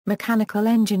Mechanical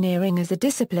engineering is a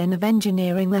discipline of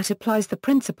engineering that applies the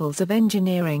principles of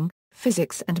engineering,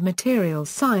 physics and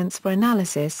materials science for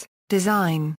analysis,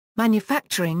 design,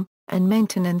 manufacturing, and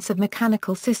maintenance of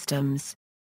mechanical systems.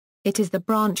 It is the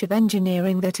branch of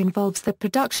engineering that involves the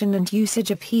production and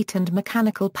usage of heat and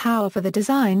mechanical power for the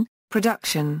design,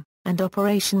 production, and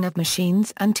operation of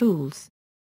machines and tools.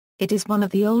 It is one of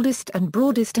the oldest and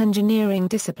broadest engineering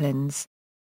disciplines.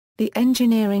 The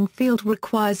engineering field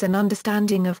requires an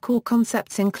understanding of core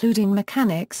concepts including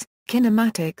mechanics,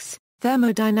 kinematics,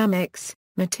 thermodynamics,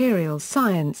 materials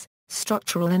science,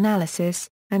 structural analysis,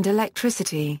 and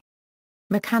electricity.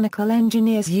 Mechanical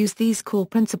engineers use these core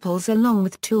principles along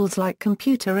with tools like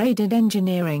computer-aided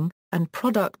engineering and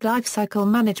product lifecycle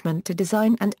management to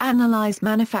design and analyze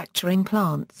manufacturing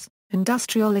plants,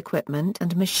 industrial equipment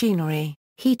and machinery,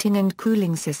 heating and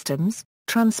cooling systems,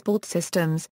 transport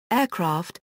systems,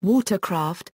 aircraft,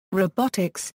 watercraft,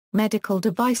 robotics, medical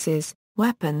devices,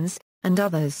 weapons, and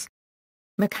others.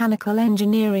 Mechanical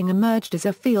engineering emerged as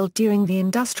a field during the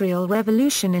Industrial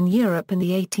Revolution in Europe in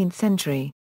the 18th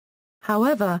century.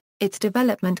 However, its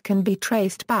development can be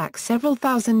traced back several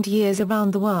thousand years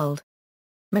around the world.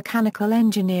 Mechanical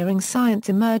engineering science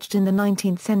emerged in the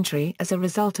 19th century as a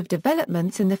result of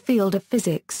developments in the field of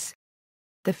physics.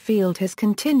 The field has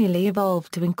continually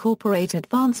evolved to incorporate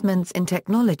advancements in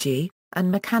technology, and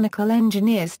mechanical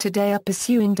engineers today are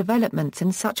pursuing developments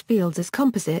in such fields as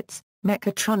composites,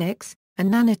 mechatronics, and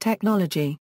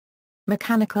nanotechnology.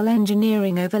 Mechanical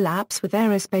engineering overlaps with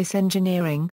aerospace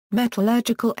engineering,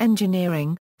 metallurgical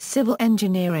engineering, civil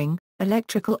engineering,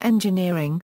 electrical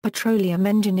engineering, petroleum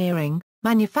engineering,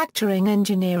 manufacturing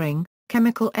engineering,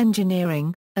 chemical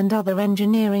engineering, and other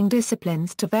engineering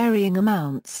disciplines to varying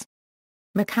amounts.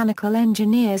 Mechanical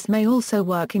engineers may also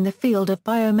work in the field of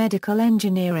biomedical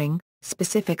engineering,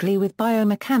 specifically with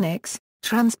biomechanics,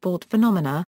 transport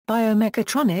phenomena,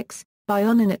 biomechatronics,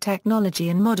 bionanotechnology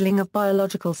and modeling of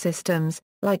biological systems,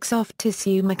 like soft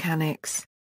tissue mechanics.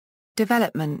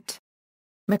 Development.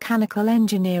 Mechanical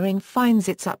engineering finds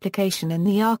its application in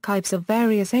the archives of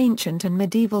various ancient and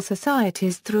medieval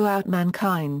societies throughout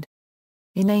mankind.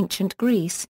 In ancient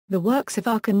Greece, the works of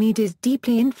Archimedes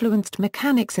deeply influenced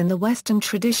mechanics in the Western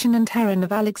tradition, and Heron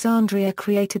of Alexandria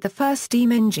created the first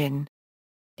steam engine.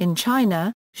 In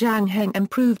China, Zhang Heng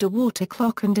improved a water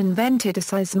clock and invented a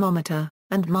seismometer,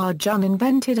 and Ma Jun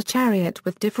invented a chariot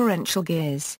with differential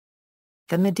gears.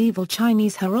 The medieval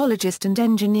Chinese horologist and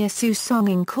engineer Su Song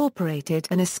incorporated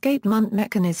an escapement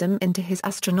mechanism into his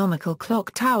astronomical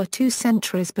clock tower 2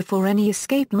 centuries before any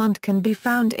escapement can be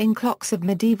found in clocks of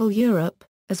medieval Europe,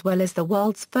 as well as the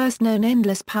world's first known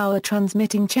endless power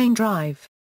transmitting chain drive.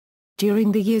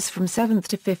 During the years from 7th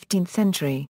to 15th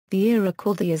century, the era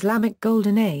called the Islamic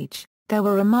Golden Age, there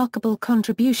were remarkable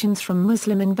contributions from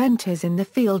Muslim inventors in the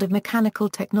field of mechanical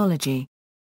technology.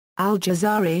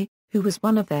 Al-Jazari, who was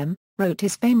one of them, wrote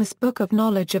his famous Book of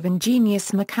Knowledge of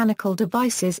Ingenious Mechanical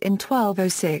Devices in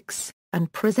 1206,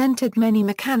 and presented many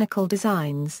mechanical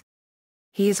designs.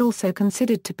 He is also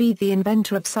considered to be the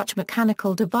inventor of such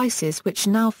mechanical devices which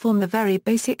now form the very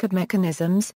basic of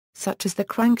mechanisms, such as the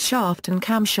crankshaft and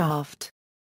camshaft.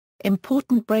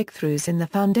 Important breakthroughs in the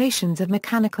foundations of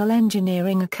mechanical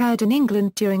engineering occurred in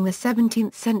England during the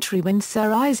 17th century when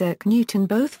Sir Isaac Newton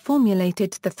both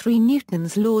formulated the 3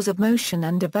 Newton's laws of motion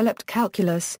and developed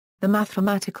calculus, the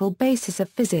mathematical basis of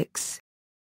physics.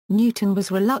 Newton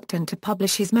was reluctant to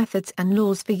publish his methods and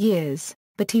laws for years,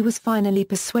 but he was finally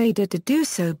persuaded to do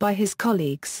so by his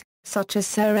colleagues, such as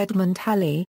Sir Edmund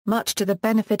Halley, much to the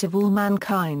benefit of all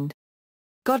mankind.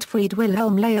 Gottfried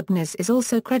Wilhelm Leibniz is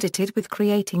also credited with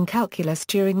creating calculus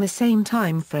during the same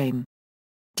time frame.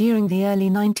 During the early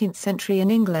 19th century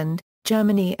in England,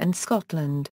 Germany and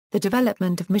Scotland, the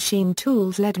development of machine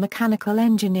tools led mechanical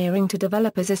engineering to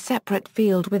develop as a separate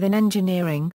field within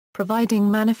engineering, providing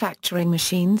manufacturing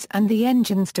machines and the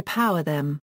engines to power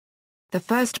them. The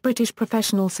first British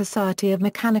Professional Society of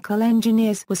Mechanical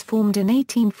Engineers was formed in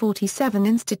 1847.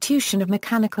 Institution of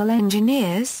Mechanical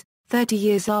Engineers, 30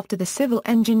 years after the Civil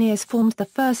Engineers formed the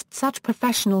first such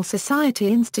professional society.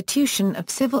 Institution of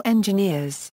Civil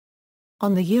Engineers.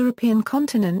 On the European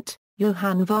continent,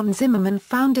 Johann von Zimmermann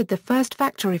founded the first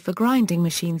factory for grinding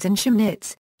machines in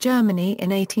Chemnitz, Germany in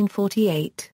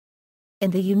 1848.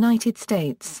 In the United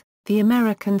States, the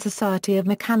American Society of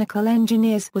Mechanical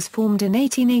Engineers was formed in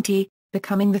 1880,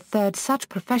 becoming the third such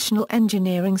professional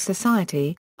engineering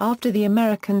society, after the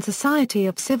American Society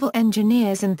of Civil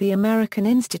Engineers and the American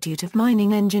Institute of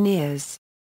Mining Engineers.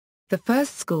 The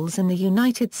first schools in the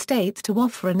United States to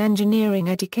offer an engineering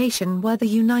education were the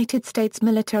United States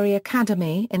Military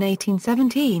Academy in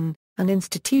 1817, an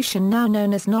institution now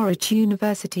known as Norwich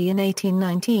University in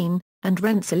 1819, and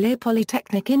Rensselaer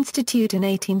Polytechnic Institute in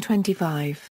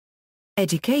 1825.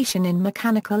 Education in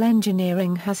mechanical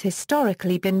engineering has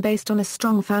historically been based on a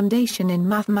strong foundation in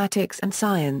mathematics and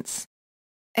science.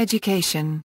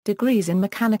 Education, degrees in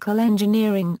mechanical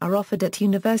engineering are offered at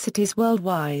universities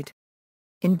worldwide.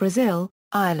 In Brazil,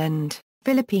 Ireland,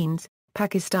 Philippines,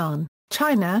 Pakistan,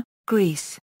 China,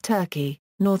 Greece, Turkey,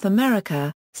 North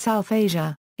America, South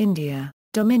Asia, India,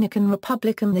 Dominican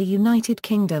Republic and the United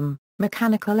Kingdom,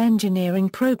 mechanical engineering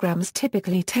programs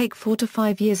typically take 4 to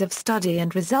 5 years of study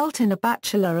and result in a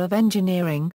Bachelor of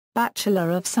Engineering, Bachelor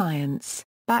of Science,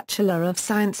 Bachelor of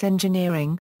Science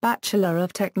Engineering, Bachelor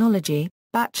of Technology,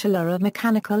 Bachelor of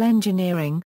Mechanical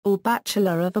Engineering, or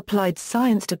Bachelor of Applied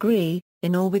Science degree,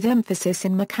 in or with emphasis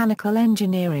in mechanical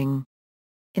engineering.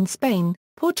 In Spain,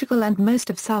 Portugal and most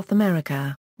of South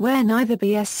America, where neither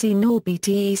BSc nor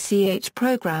BTECH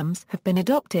programs have been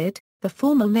adopted, the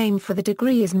formal name for the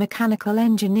degree is mechanical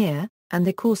engineer, and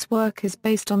the coursework is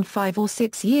based on 5 or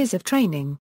 6 years of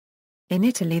training. In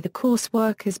Italy the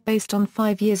coursework is based on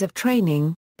 5 years of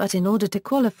training, but in order to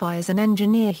qualify as an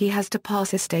engineer he has to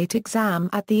pass a state exam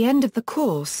at the end of the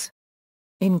course.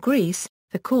 In Greece,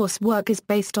 the coursework is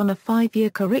based on a 5-year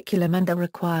curriculum and a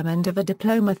requirement of a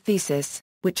diploma thesis,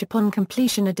 which upon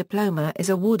completion a diploma is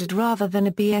awarded rather than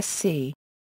a BSc.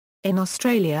 In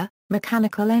Australia,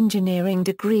 mechanical engineering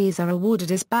degrees are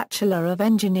awarded as Bachelor of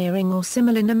Engineering or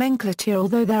similar nomenclature,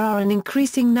 although there are an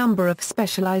increasing number of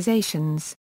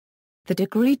specializations. The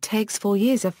degree takes 4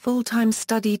 years of full-time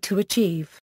study to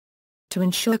achieve. To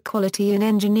ensure quality in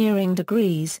engineering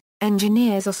degrees,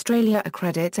 Engineers Australia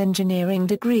accredits engineering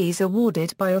degrees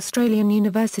awarded by Australian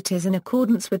universities in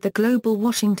accordance with the Global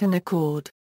Washington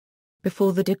Accord.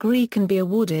 Before the degree can be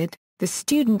awarded, the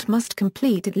student must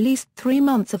complete at least 3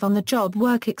 months of on-the-job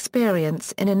work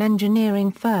experience in an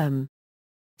engineering firm.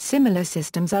 Similar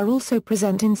systems are also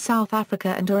present in South Africa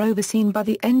and are overseen by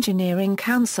the Engineering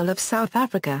Council of South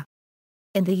Africa.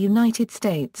 In the United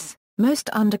States, most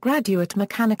undergraduate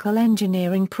mechanical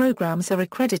engineering programs are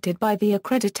accredited by the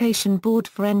Accreditation Board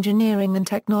for Engineering and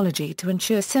Technology to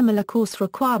ensure similar course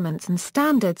requirements and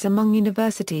standards among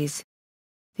universities.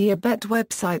 The ABET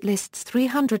website lists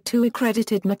 302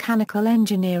 accredited mechanical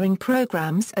engineering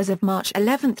programs as of March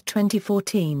 11,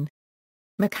 2014.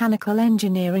 Mechanical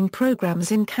engineering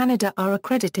programs in Canada are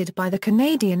accredited by the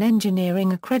Canadian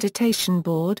Engineering Accreditation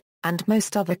Board, and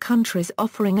most other countries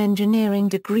offering engineering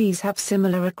degrees have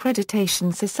similar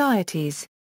accreditation societies.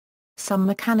 Some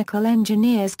mechanical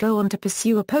engineers go on to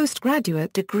pursue a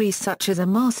postgraduate degree such as a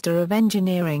Master of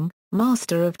Engineering,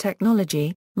 Master of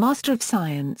Technology, Master of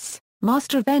Science,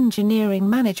 Master of Engineering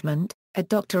Management, a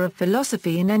Doctor of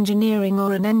Philosophy in Engineering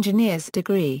or an engineer's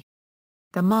degree.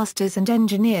 The master's and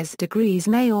engineer's degrees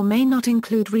may or may not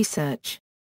include research.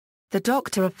 The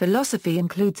Doctor of Philosophy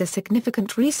includes a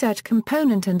significant research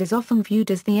component and is often viewed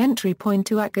as the entry point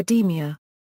to academia.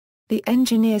 The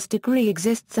engineer's degree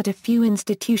exists at a few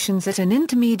institutions at an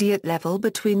intermediate level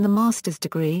between the master's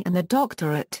degree and the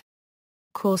doctorate.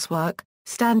 Coursework,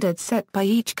 standards set by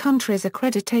each country's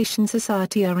accreditation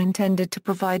society are intended to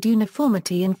provide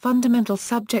uniformity in fundamental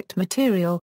subject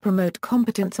material, promote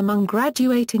competence among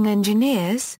graduating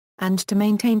engineers, and to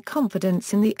maintain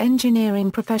confidence in the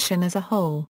engineering profession as a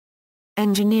whole.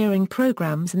 Engineering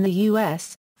programs in the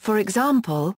U.S., for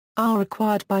example, are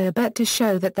required by ABET to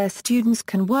show that their students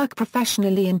can work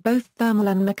professionally in both thermal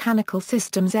and mechanical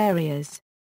systems areas.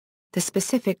 The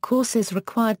specific courses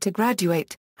required to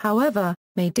graduate, however,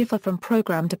 may differ from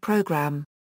program to program.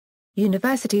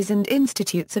 Universities and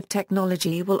institutes of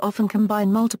technology will often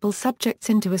combine multiple subjects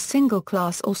into a single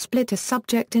class or split a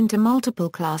subject into multiple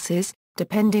classes,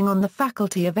 depending on the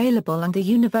faculty available and the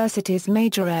university's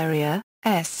major area,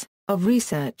 of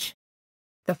research.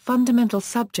 The fundamental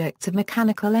subjects of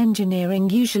mechanical engineering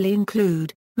usually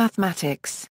include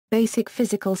mathematics, basic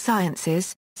physical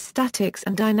sciences, statics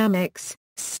and dynamics,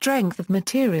 strength of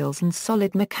materials and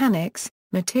solid mechanics,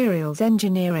 materials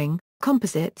engineering,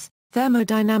 composites,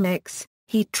 thermodynamics,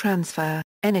 heat transfer,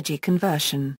 energy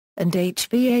conversion, and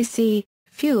HVAC,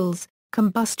 fuels,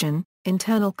 combustion,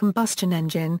 internal combustion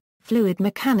engine, fluid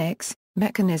mechanics,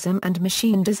 mechanism and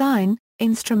machine design,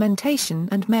 instrumentation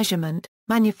and measurement,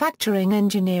 manufacturing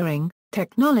engineering,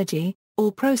 technology,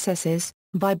 all processes,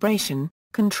 vibration,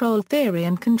 control theory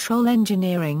and control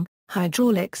engineering,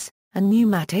 hydraulics, and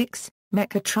pneumatics,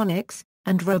 mechatronics,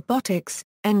 and robotics,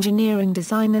 engineering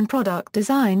design and product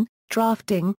design,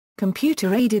 drafting,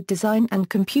 computer-aided design and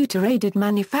computer-aided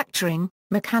manufacturing.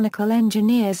 Mechanical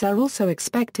engineers are also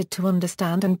expected to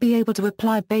understand and be able to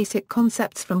apply basic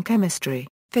concepts from chemistry,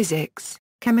 physics,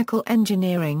 chemical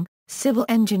engineering, civil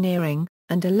engineering,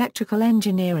 and electrical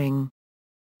engineering.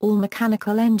 All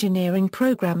mechanical engineering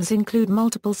programs include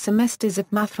multiple semesters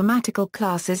of mathematical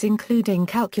classes including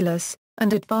calculus,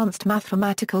 and advanced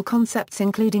mathematical concepts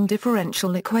including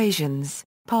differential equations,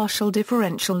 partial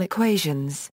differential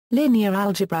equations, linear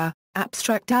algebra,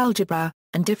 abstract algebra,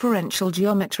 and differential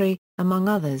geometry, among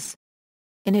others.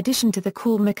 In addition to the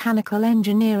core mechanical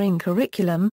engineering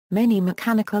curriculum, many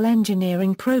mechanical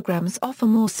engineering programs offer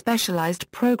more specialized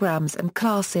programs and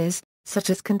classes, such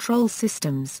as control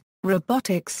systems,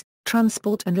 robotics,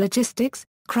 transport and logistics,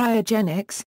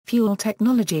 cryogenics, fuel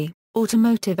technology,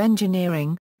 automotive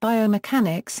engineering,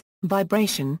 biomechanics,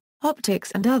 vibration,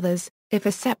 optics and others, if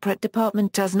a separate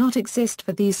department does not exist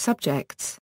for these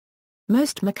subjects.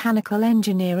 Most mechanical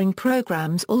engineering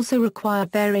programs also require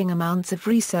varying amounts of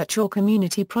research or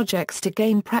community projects to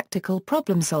gain practical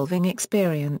problem-solving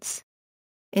experience.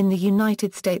 In the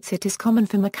United States it is common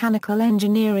for mechanical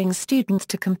engineering students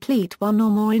to complete one or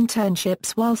more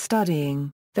internships while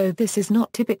studying, though this is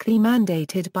not typically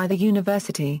mandated by the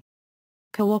university.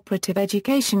 Cooperative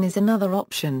education is another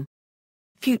option.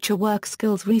 Future work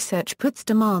skills research puts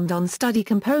demand on study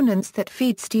components that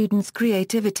feed students'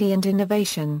 creativity and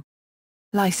innovation.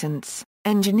 License: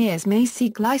 engineers may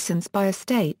seek license by a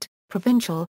state,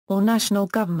 provincial, or national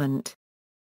government.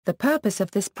 The purpose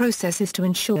of this process is to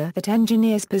ensure that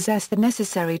engineers possess the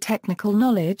necessary technical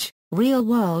knowledge,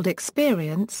 real-world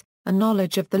experience, and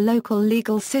knowledge of the local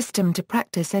legal system to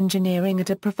practice engineering at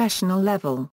a professional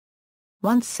level.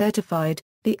 Once certified,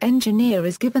 the engineer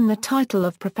is given the title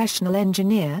of professional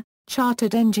engineer,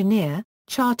 chartered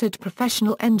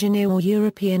professional engineer or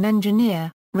European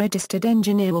engineer, registered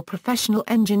engineer or professional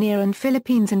engineer in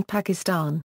Philippines and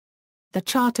Pakistan. The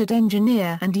chartered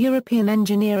engineer and European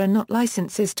engineer are not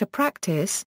licenses to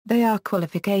practice, they are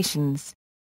qualifications.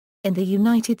 In the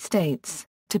United States,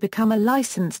 to become a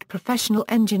licensed professional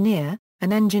engineer,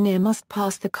 an engineer must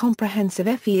pass the comprehensive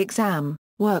FE exam,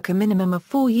 work a minimum of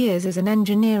 4 years as an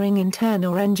engineering intern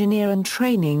or engineer in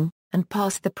training, and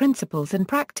pass the Principles in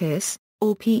Practice,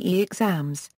 or PE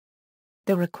exams.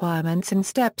 The requirements and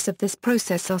steps of this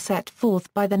process are set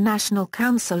forth by the National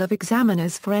Council of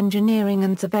Examiners for Engineering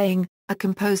and Surveying, are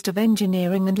composed of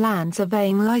engineering and land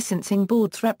surveying licensing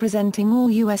boards representing all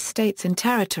U.S. states and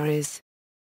territories.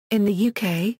 In the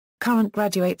UK, current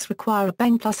graduates require a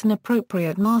BEng plus an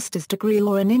appropriate master's degree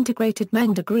or an integrated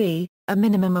MEng degree, a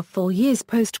minimum of 4 years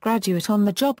postgraduate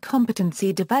on-the-job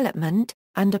competency development,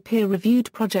 and a peer-reviewed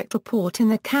project report in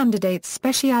the candidate's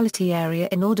specialty area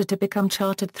in order to become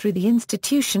chartered through the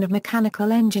Institution of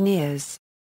Mechanical Engineers.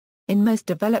 In most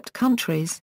developed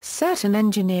countries, certain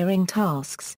engineering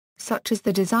tasks, such as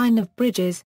the design of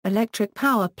bridges, electric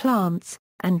power plants,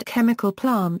 and chemical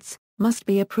plants, must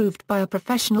be approved by a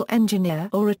professional engineer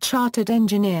or a chartered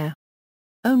engineer.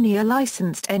 Only a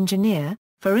licensed engineer,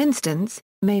 for instance,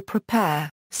 may prepare,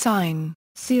 sign,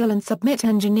 seal and submit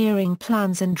engineering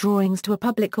plans and drawings to a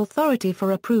public authority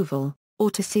for approval,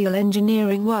 or to seal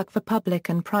engineering work for public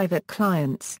and private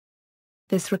clients.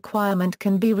 This requirement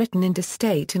can be written into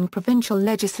state and provincial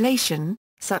legislation,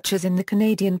 such as in the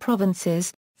Canadian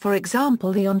provinces, for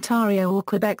example the Ontario or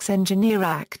Quebec's Engineer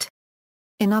Act.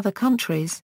 In other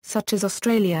countries, such as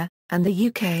Australia, and the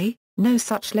UK, no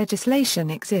such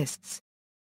legislation exists.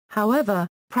 However,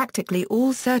 practically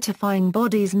all certifying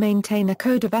bodies maintain a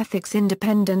code of ethics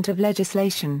independent of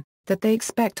legislation, that they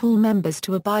expect all members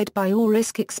to abide by or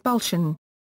risk expulsion.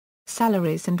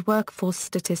 Salaries and workforce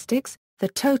statistics: the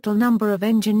total number of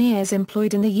engineers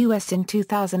employed in the U.S. in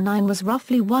 2009 was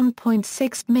roughly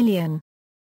 1.6 million.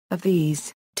 Of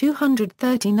these,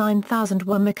 239,000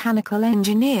 were mechanical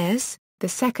engineers, the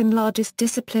second largest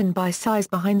discipline by size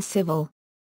behind civil.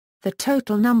 The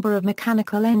total number of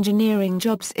mechanical engineering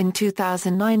jobs in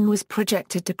 2009 was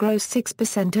projected to grow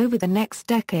 6% over the next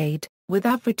decade, with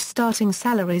average starting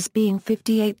salaries being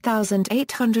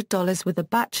 $58,800 with a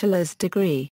bachelor's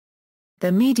degree.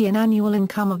 The median annual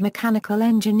income of mechanical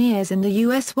engineers in the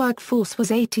U.S. workforce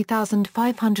was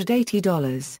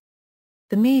 $80,580.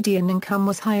 The median income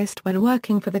was highest when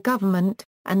working for the government,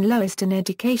 and lowest in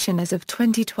education as of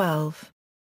 2012.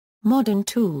 Modern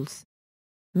tools.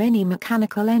 Many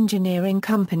mechanical engineering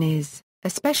companies,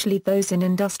 especially those in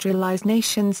industrialized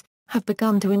nations, have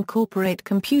begun to incorporate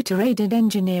computer-aided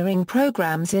engineering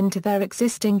programs into their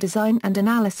existing design and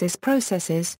analysis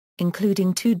processes,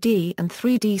 including 2D and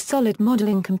 3D solid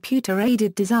modeling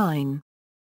computer-aided design.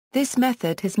 This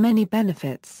method has many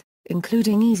benefits,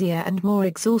 including easier and more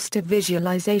exhaustive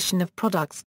visualization of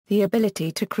products, the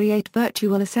ability to create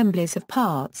virtual assemblies of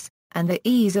parts, and the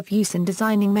ease of use in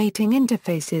designing mating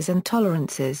interfaces and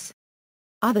tolerances.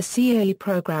 Other CAE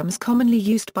programs commonly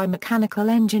used by mechanical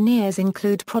engineers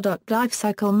include product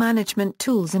lifecycle management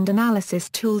tools and analysis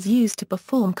tools used to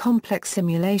perform complex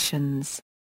simulations.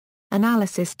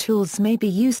 Analysis tools may be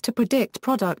used to predict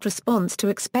product response to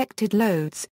expected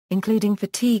loads, including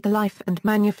fatigue life and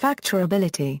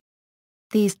manufacturability.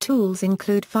 These tools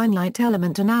include finite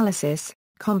element analysis,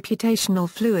 computational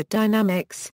fluid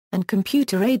dynamics, and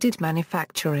computer-aided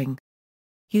manufacturing.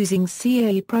 Using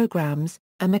CAE programs,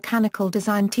 a mechanical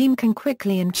design team can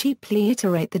quickly and cheaply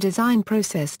iterate the design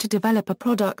process to develop a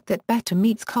product that better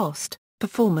meets cost,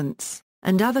 performance,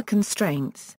 and other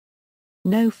constraints.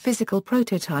 No physical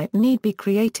prototype need be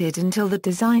created until the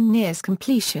design nears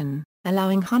completion,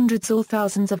 allowing hundreds or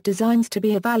thousands of designs to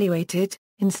be evaluated,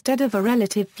 instead of a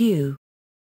relative few.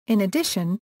 In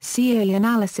addition, CAE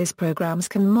analysis programs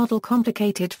can model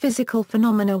complicated physical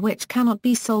phenomena which cannot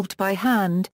be solved by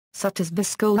hand, such as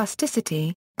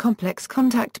viscoelasticity, complex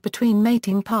contact between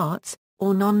mating parts,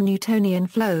 or non-Newtonian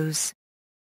flows.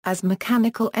 As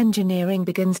mechanical engineering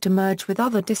begins to merge with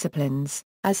other disciplines,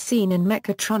 as seen in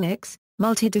mechatronics,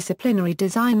 multidisciplinary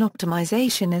design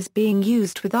optimization is being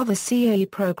used with other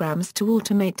CAE programs to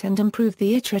automate and improve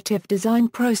the iterative design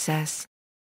process.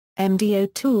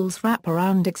 MDO tools wrap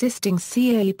around existing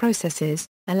CAE processes,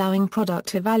 allowing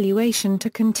product evaluation to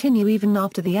continue even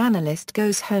after the analyst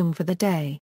goes home for the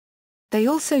day. They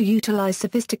also utilize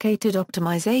sophisticated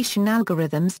optimization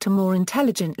algorithms to more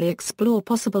intelligently explore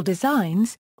possible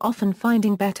designs, often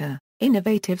finding better,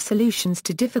 innovative solutions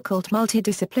to difficult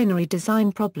multidisciplinary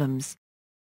design problems.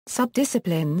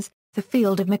 Subdisciplines. The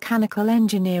field of mechanical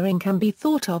engineering can be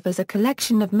thought of as a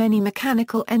collection of many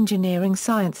mechanical engineering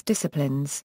science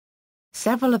disciplines.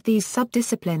 Several of these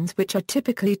subdisciplines which are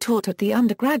typically taught at the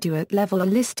undergraduate level are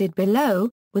listed below,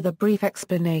 with a brief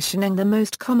explanation and the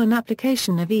most common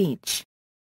application of each.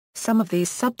 Some of these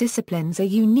subdisciplines are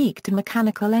unique to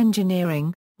mechanical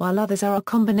engineering, while others are a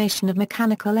combination of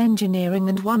mechanical engineering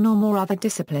and one or more other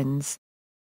disciplines.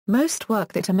 Most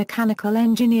work that a mechanical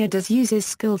engineer does uses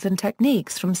skills and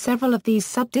techniques from several of these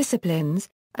subdisciplines,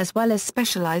 as well as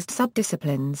specialized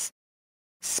subdisciplines.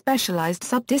 Specialized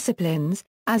subdisciplines,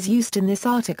 as used in this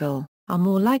article, are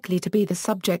more likely to be the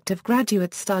subject of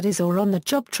graduate studies or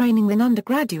on-the-job training than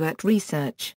undergraduate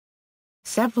research.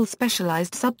 Several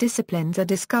specialized subdisciplines are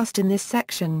discussed in this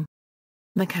section.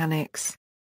 Mechanics.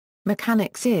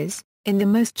 Mechanics is, in the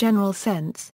most general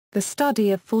sense, the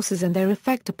study of forces and their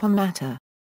effect upon matter.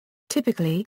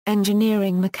 Typically,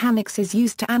 engineering mechanics is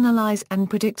used to analyze and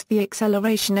predict the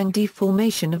acceleration and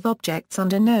deformation of objects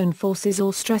under known forces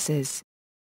or stresses.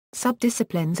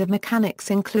 Subdisciplines of mechanics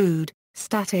include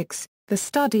statics, the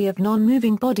study of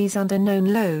non-moving bodies under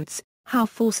known loads, how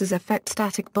forces affect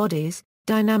static bodies;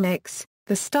 dynamics,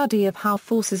 the study of how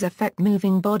forces affect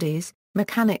moving bodies;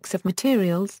 mechanics of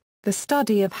materials, the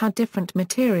study of how different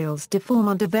materials deform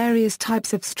under various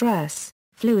types of stress;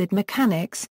 fluid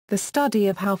mechanics, the study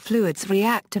of how fluids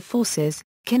react to forces;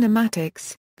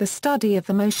 kinematics, the study of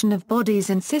the motion of bodies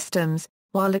and systems,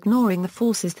 while ignoring the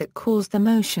forces that cause the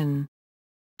motion.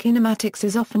 Kinematics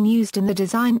is often used in the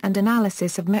design and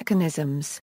analysis of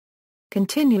mechanisms.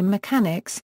 Continuum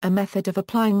mechanics, a method of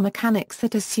applying mechanics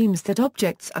that assumes that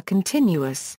objects are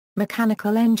continuous.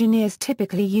 Mechanical engineers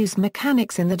typically use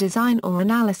mechanics in the design or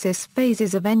analysis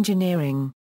phases of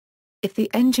engineering. If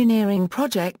the engineering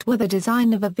project were the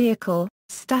design of a vehicle,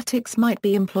 statics might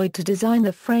be employed to design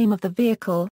the frame of the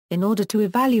vehicle, in order to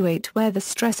evaluate where the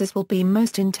stresses will be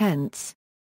most intense.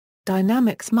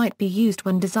 Dynamics might be used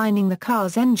when designing the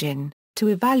car's engine, to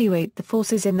evaluate the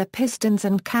forces in the pistons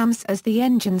and cams as the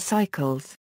engine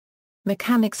cycles.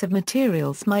 Mechanics of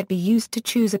materials might be used to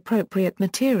choose appropriate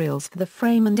materials for the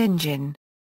frame and engine.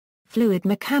 Fluid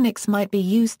mechanics might be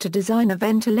used to design a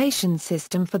ventilation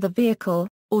system for the vehicle,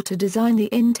 or to design the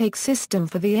intake system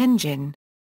for the engine.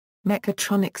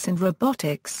 Mechatronics and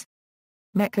robotics.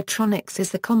 Mechatronics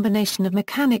is the combination of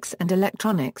mechanics and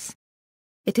electronics.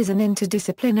 It is an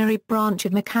interdisciplinary branch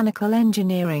of mechanical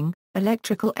engineering,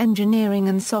 electrical engineering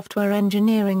and software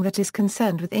engineering that is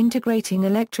concerned with integrating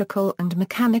electrical and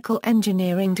mechanical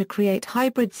engineering to create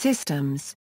hybrid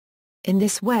systems. In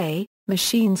this way,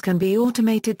 machines can be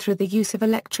automated through the use of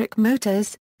electric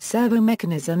motors, servo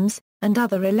mechanisms, and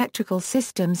other electrical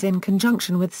systems in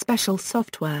conjunction with special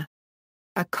software.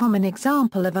 A common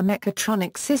example of a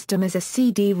mechatronic system is a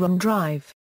CD-ROM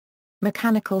drive.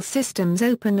 Mechanical systems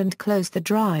open and close the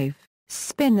drive,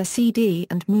 spin the CD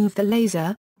and move the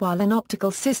laser, while an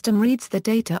optical system reads the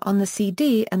data on the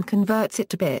CD and converts it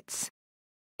to bits.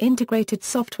 Integrated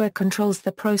software controls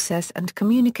the process and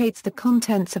communicates the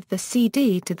contents of the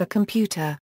CD to the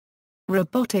computer.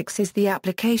 Robotics is the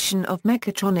application of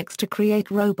mechatronics to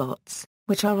create robots,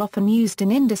 which are often used in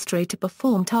industry to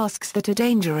perform tasks that are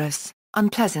dangerous,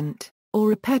 unpleasant, or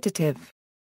repetitive.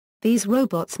 These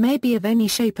robots may be of any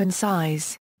shape and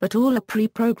size, but all are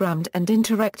pre-programmed and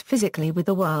interact physically with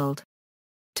the world.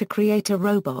 To create a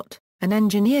robot, an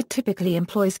engineer typically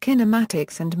employs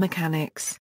kinematics and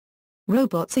mechanics.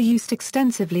 Robots are used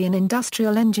extensively in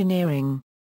industrial engineering.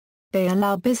 They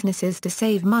allow businesses to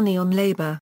save money on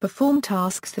labor, perform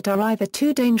tasks that are either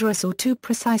too dangerous or too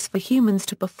precise for humans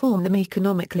to perform them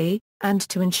economically, and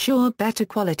to ensure better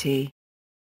quality.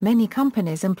 Many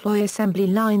companies employ assembly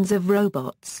lines of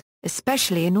robots,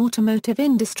 especially in automotive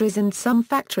industries, and some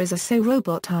factories are so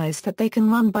robotized that they can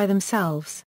run by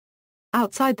themselves.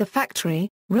 Outside the factory,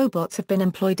 robots have been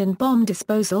employed in bomb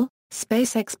disposal,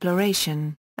 space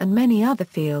exploration, and many other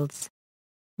fields.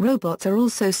 Robots are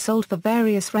also sold for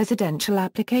various residential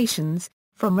applications,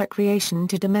 from recreation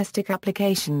to domestic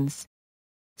applications.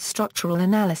 Structural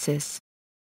analysis.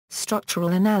 Structural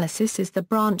analysis is the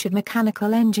branch of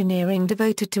mechanical engineering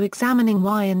devoted to examining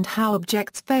why and how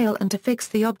objects fail and to fix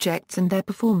the objects and their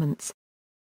performance.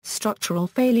 Structural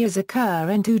failures occur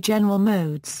in two general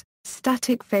modes: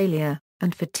 static failure,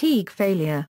 and fatigue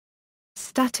failure.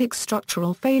 Static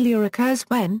structural failure occurs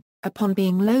when, upon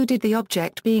being loaded, the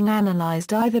object being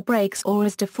analyzed either breaks or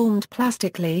is deformed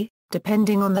plastically,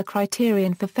 depending on the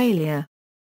criterion for failure.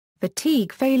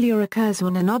 Fatigue failure occurs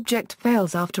when an object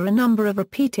fails after a number of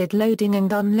repeated loading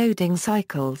and unloading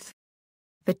cycles.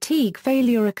 Fatigue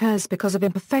failure occurs because of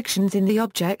imperfections in the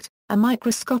object. A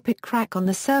microscopic crack on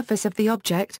the surface of the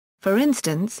object, for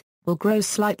instance, will grow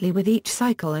slightly with each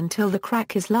cycle until the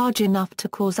crack is large enough to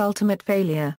cause ultimate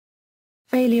failure.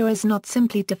 Failure is not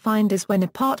simply defined as when a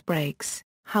part breaks,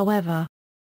 however.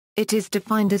 It is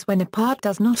defined as when a part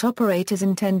does not operate as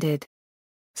intended.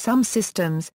 Some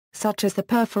systems, such as the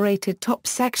perforated top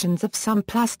sections of some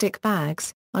plastic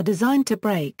bags, are designed to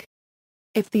break.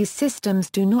 If these systems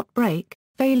do not break,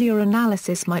 failure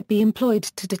analysis might be employed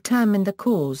to determine the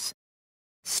cause.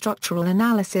 Structural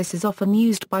analysis is often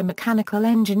used by mechanical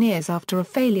engineers after a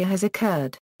failure has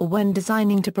occurred, or when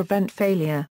designing to prevent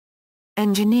failure.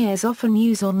 Engineers often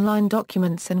use online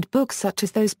documents and books such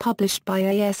as those published by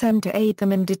ASM to aid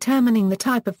them in determining the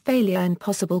type of failure and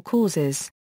possible causes.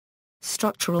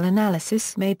 Structural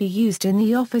analysis may be used in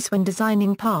the office when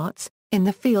designing parts, in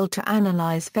the field to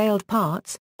analyze failed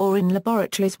parts, or in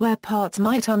laboratories where parts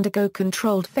might undergo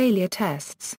controlled failure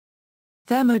tests.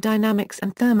 Thermodynamics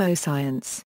and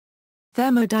thermoscience.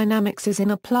 Thermodynamics is an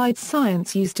applied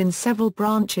science used in several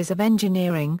branches of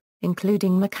engineering,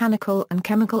 including mechanical and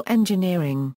chemical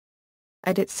engineering.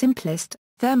 At its simplest,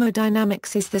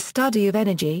 thermodynamics is the study of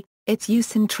energy, its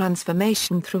use and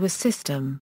transformation through a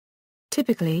system.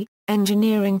 Typically,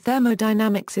 engineering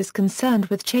thermodynamics is concerned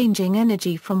with changing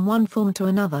energy from one form to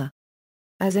another.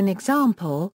 As an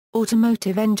example,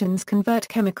 automotive engines convert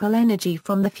chemical energy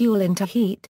from the fuel into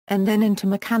heat, and then into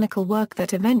mechanical work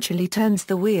that eventually turns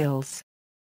the wheels.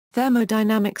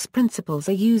 Thermodynamics principles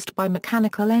are used by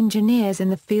mechanical engineers in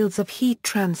the fields of heat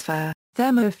transfer,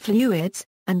 thermofluids,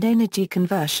 and energy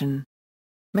conversion.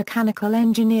 Mechanical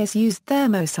engineers use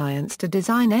thermoscience to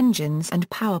design engines and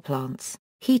power plants,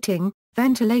 heating,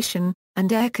 ventilation,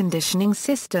 and air conditioning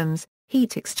systems,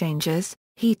 heat exchangers,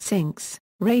 heat sinks,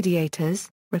 radiators,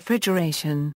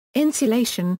 refrigeration,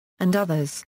 insulation, and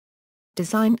others.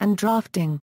 Design and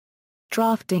drafting.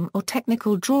 Drafting or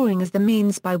technical drawing is the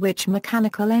means by which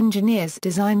mechanical engineers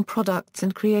design products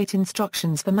and create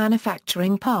instructions for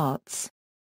manufacturing parts.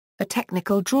 A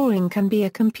technical drawing can be a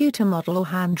computer model or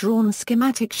hand-drawn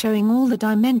schematic showing all the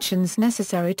dimensions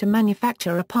necessary to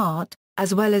manufacture a part,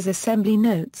 as well as assembly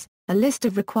notes, a list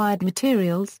of required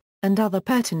materials, and other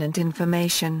pertinent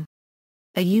information.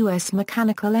 A U.S.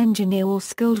 mechanical engineer or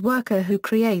skilled worker who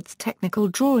creates technical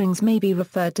drawings may be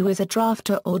referred to as a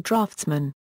drafter or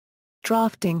draftsman.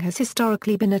 Drafting has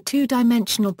historically been a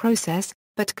two-dimensional process,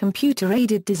 but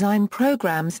computer-aided design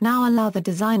programs now allow the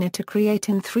designer to create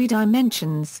in 3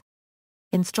 dimensions.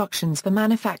 Instructions for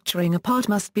manufacturing a part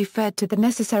must be fed to the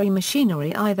necessary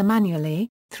machinery either manually,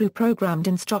 through programmed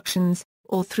instructions,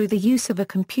 or through the use of a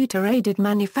computer-aided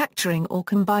manufacturing or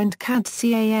combined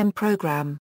CAD/CAM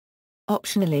program.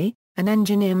 Optionally, an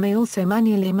engineer may also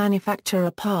manually manufacture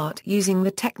a part using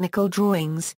the technical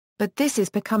drawings, but this is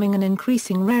becoming an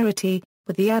increasing rarity,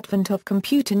 with the advent of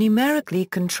computer numerically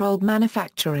controlled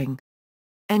manufacturing.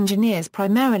 Engineers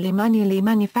primarily manually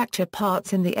manufacture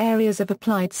parts in the areas of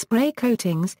applied spray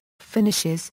coatings,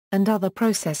 finishes, and other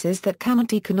processes that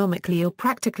cannot economically or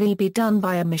practically be done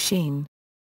by a machine.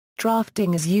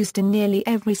 Drafting is used in nearly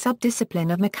every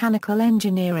subdiscipline of mechanical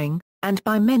engineering, and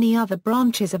by many other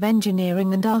branches of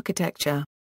engineering and architecture.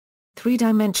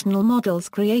 Three-dimensional models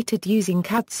created using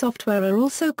CAD software are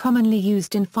also commonly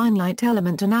used in finite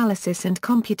element analysis and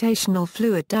computational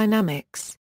fluid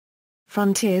dynamics.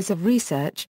 Frontiers of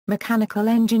research. Mechanical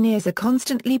engineers are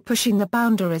constantly pushing the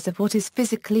boundaries of what is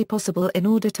physically possible in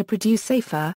order to produce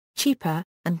safer, cheaper,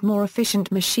 and more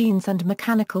efficient machines and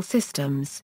mechanical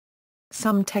systems.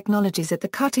 Some technologies at the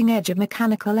cutting edge of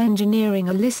mechanical engineering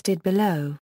are listed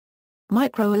below.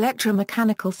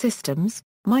 Microelectromechanical systems.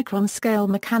 Micron-scale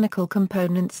mechanical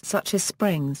components such as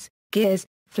springs, gears,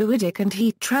 fluidic and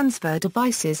heat transfer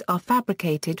devices are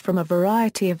fabricated from a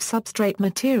variety of substrate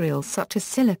materials such as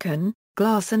silicon,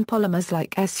 glass and polymers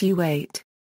like SU8.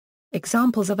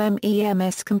 Examples of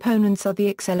MEMS components are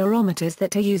the accelerometers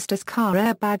that are used as car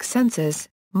airbag sensors,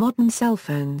 modern cell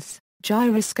phones,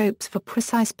 gyroscopes for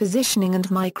precise positioning and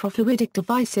microfluidic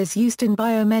devices used in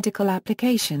biomedical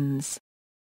applications.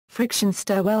 Friction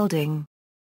stir welding.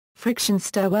 Friction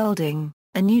stir welding,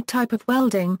 a new type of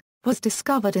welding, was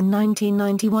discovered in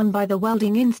 1991 by the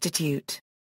Welding Institute.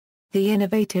 The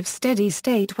innovative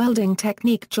steady-state welding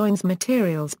technique joins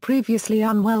materials previously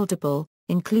unweldable,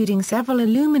 including several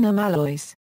aluminum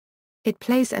alloys. It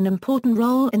plays an important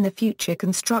role in the future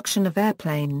construction of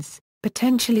airplanes,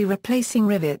 potentially replacing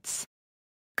rivets.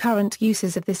 Current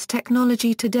uses of this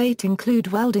technology to date include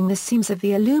welding the seams of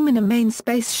the aluminum main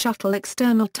Space Shuttle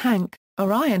external tank,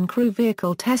 Orion crew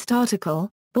vehicle test article,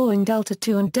 Boeing Delta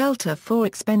II and Delta IV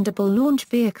expendable launch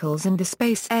vehicles and the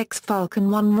SpaceX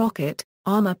Falcon 1 rocket,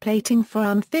 armor plating for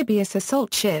amphibious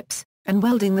assault ships, and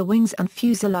welding the wings and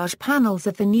fuselage panels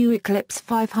of the new Eclipse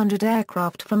 500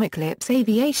 aircraft from Eclipse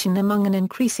Aviation among an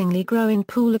increasingly growing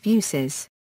pool of uses.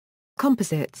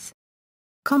 Composites.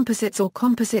 Composites or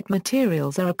composite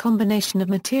materials are a combination of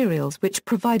materials which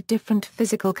provide different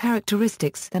physical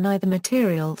characteristics than either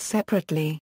material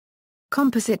separately.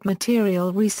 Composite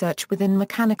material research within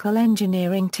mechanical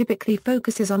engineering typically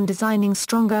focuses on designing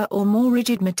stronger or more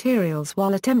rigid materials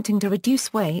while attempting to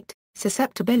reduce weight,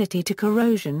 susceptibility to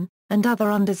corrosion, and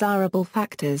other undesirable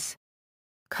factors.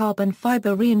 Carbon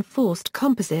fiber reinforced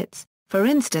composites, for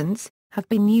instance, have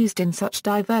been used in such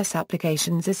diverse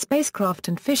applications as spacecraft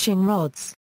and fishing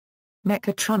rods.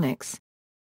 Mechatronics.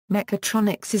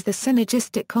 Mechatronics is the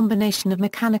synergistic combination of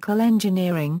mechanical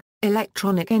engineering,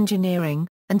 electronic engineering,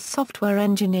 and software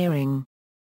engineering.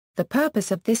 The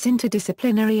purpose of this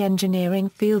interdisciplinary engineering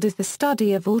field is the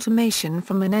study of automation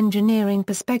from an engineering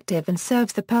perspective and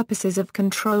serves the purposes of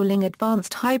controlling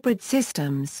advanced hybrid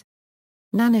systems.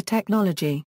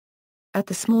 Nanotechnology. At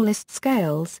the smallest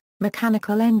scales,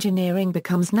 mechanical engineering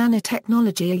becomes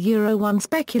nanotechnology, one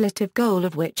speculative goal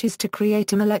of which is to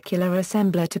create a molecular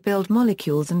assembler to build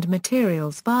molecules and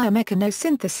materials via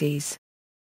mechanosyntheses.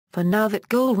 For now that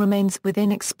goal remains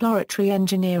within exploratory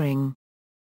engineering.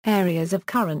 Areas of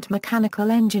current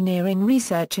mechanical engineering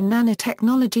research in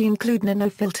nanotechnology include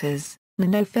nanofilters,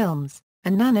 nanofilms,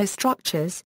 and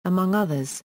nanostructures, among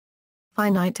others.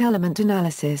 Finite element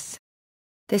analysis.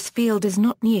 This field is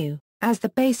not new, as the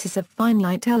basis of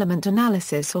finite element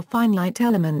analysis or finite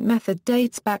element method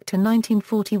dates back to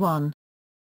 1941.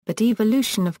 But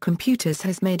evolution of computers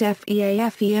has made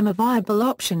FEA-FEM a viable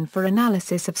option for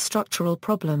analysis of structural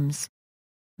problems.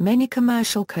 Many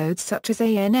commercial codes such as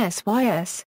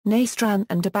ANSYS, Nastran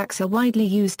and ABAX are widely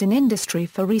used in industry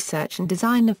for research and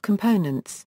design of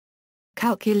components.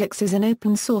 Calculix is an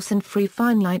open-source and free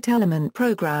finite element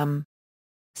program.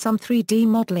 Some 3D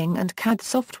modeling and CAD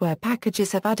software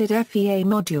packages have added FEA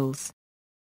modules.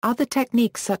 Other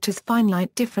techniques such as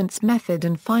finite difference method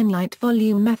and finite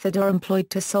volume method are employed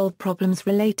to solve problems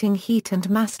relating heat and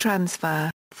mass transfer,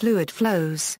 fluid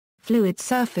flows, fluid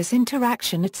surface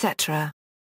interaction, etc.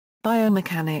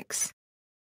 Biomechanics.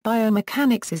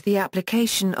 Biomechanics is the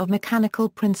application of mechanical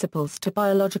principles to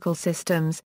biological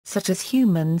systems, such as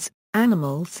humans,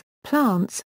 animals,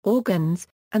 plants, organs,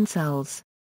 and cells.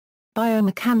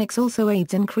 Biomechanics also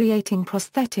aids in creating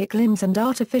prosthetic limbs and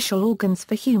artificial organs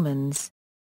for humans.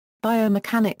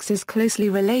 Biomechanics is closely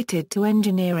related to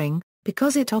engineering,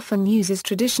 because it often uses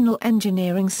traditional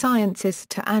engineering sciences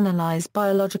to analyze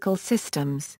biological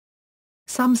systems.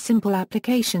 Some simple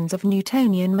applications of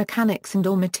Newtonian mechanics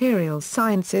and/or materials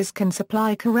sciences can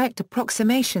supply correct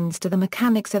approximations to the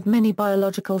mechanics of many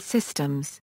biological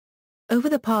systems. Over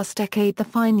the past decade, the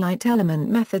finite element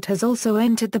method has also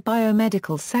entered the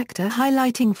biomedical sector,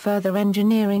 highlighting further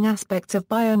engineering aspects of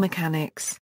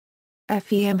biomechanics.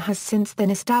 FEM has since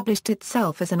then established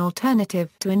itself as an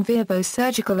alternative to in vivo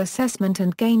surgical assessment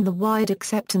and gained the wide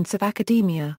acceptance of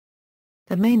academia.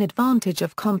 The main advantage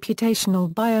of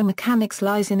computational biomechanics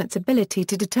lies in its ability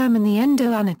to determine the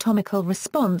endoanatomical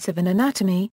response of an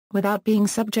anatomy, without being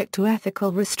subject to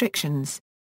ethical restrictions.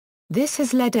 This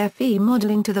has led FE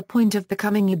modeling to the point of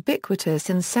becoming ubiquitous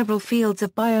in several fields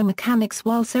of biomechanics,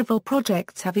 while several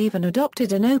projects have even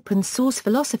adopted an open-source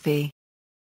philosophy.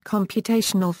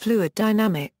 Computational fluid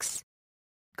dynamics.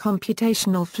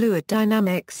 Computational fluid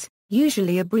dynamics,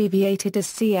 usually abbreviated as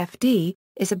CFD,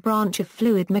 is a branch of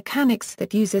fluid mechanics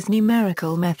that uses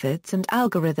numerical methods and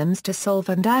algorithms to solve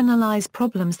and analyze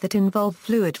problems that involve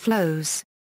fluid flows.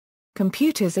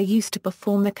 Computers are used to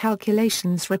perform the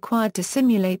calculations required to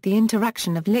simulate the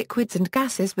interaction of liquids and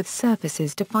gases with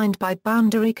surfaces defined by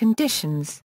boundary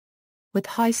conditions. With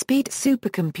high-speed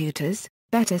supercomputers,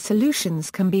 better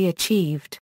solutions can be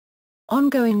achieved.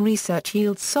 Ongoing research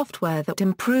yields software that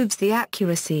improves the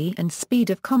accuracy and speed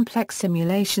of complex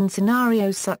simulation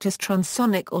scenarios such as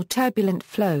transonic or turbulent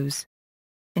flows.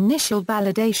 Initial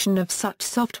validation of such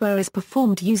software is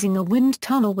performed using a wind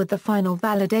tunnel, with the final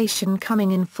validation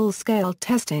coming in full-scale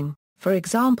testing, for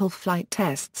example flight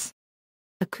tests.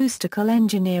 Acoustical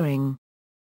engineering.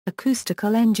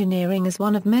 Acoustical engineering is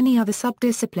one of many other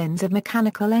subdisciplines of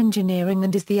mechanical engineering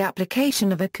and is the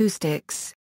application of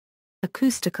acoustics.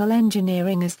 Acoustical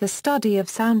engineering is the study of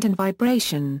sound and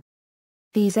vibration.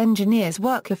 These engineers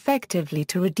work effectively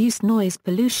to reduce noise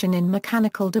pollution in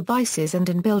mechanical devices and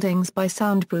in buildings by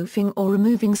soundproofing or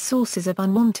removing sources of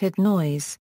unwanted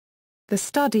noise. The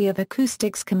study of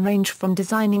acoustics can range from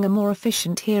designing a more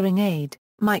efficient hearing aid,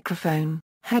 microphone,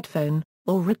 headphone,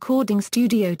 or recording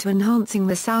studio to enhancing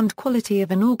the sound quality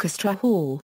of an orchestra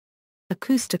hall.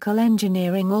 Acoustical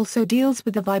engineering also deals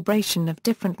with the vibration of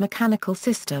different mechanical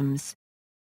systems.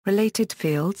 Related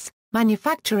fields,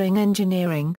 manufacturing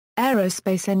engineering,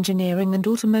 aerospace engineering and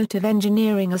automotive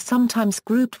engineering are sometimes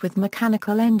grouped with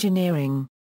mechanical engineering.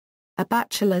 A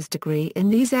bachelor's degree in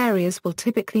these areas will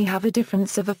typically have a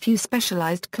difference of a few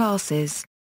specialized classes.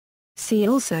 See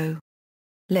also: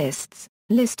 lists,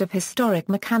 list of historic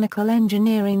mechanical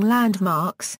engineering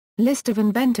landmarks, list of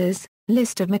inventors,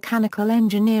 list of mechanical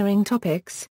engineering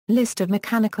topics, list of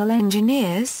mechanical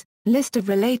engineers, list of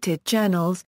related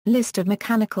journals, list of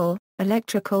mechanical,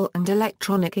 electrical and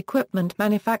electronic equipment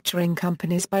manufacturing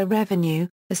companies by revenue,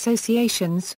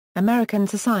 associations, American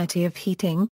Society of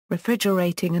Heating,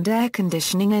 Refrigerating and Air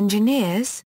Conditioning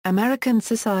Engineers, American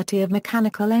Society of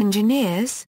Mechanical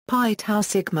Engineers, Pi Tau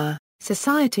Sigma,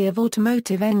 Society of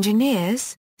Automotive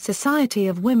Engineers, Society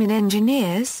of Women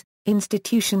Engineers,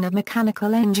 Institution of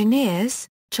Mechanical Engineers,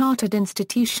 Chartered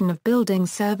Institution of Building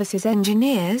Services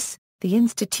Engineers, the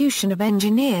Institution of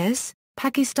Engineers,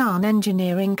 Pakistan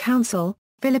Engineering Council,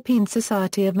 Philippine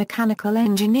Society of Mechanical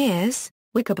Engineers,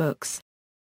 Wikibooks.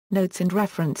 Notes and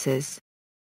references.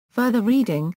 Further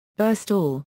reading: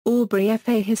 Burstall, Aubrey F.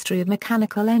 A History of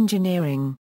Mechanical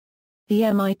Engineering. The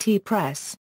MIT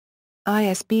Press.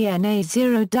 ISBN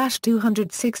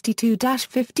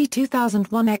A0-262-52001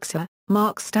 EXA,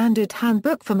 Mark Standard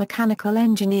Handbook for Mechanical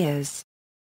Engineers.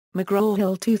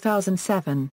 McGraw-Hill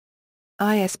 2007.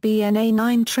 ISBN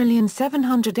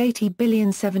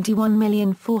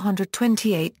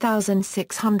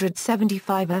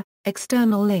A9780071428675.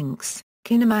 External links: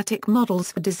 Kinematic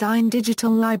Models for Design,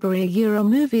 Digital Library,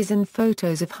 Euromovies and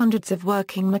photos of hundreds of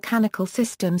working mechanical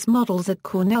systems models at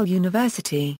Cornell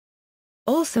University.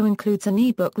 Also includes an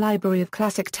e-book library of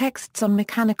classic texts on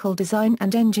mechanical design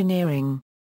and engineering.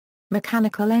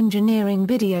 Mechanical engineering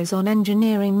videos on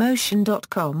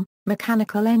engineeringmotion.com,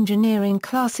 mechanical engineering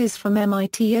classes from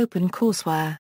MIT OpenCourseWare.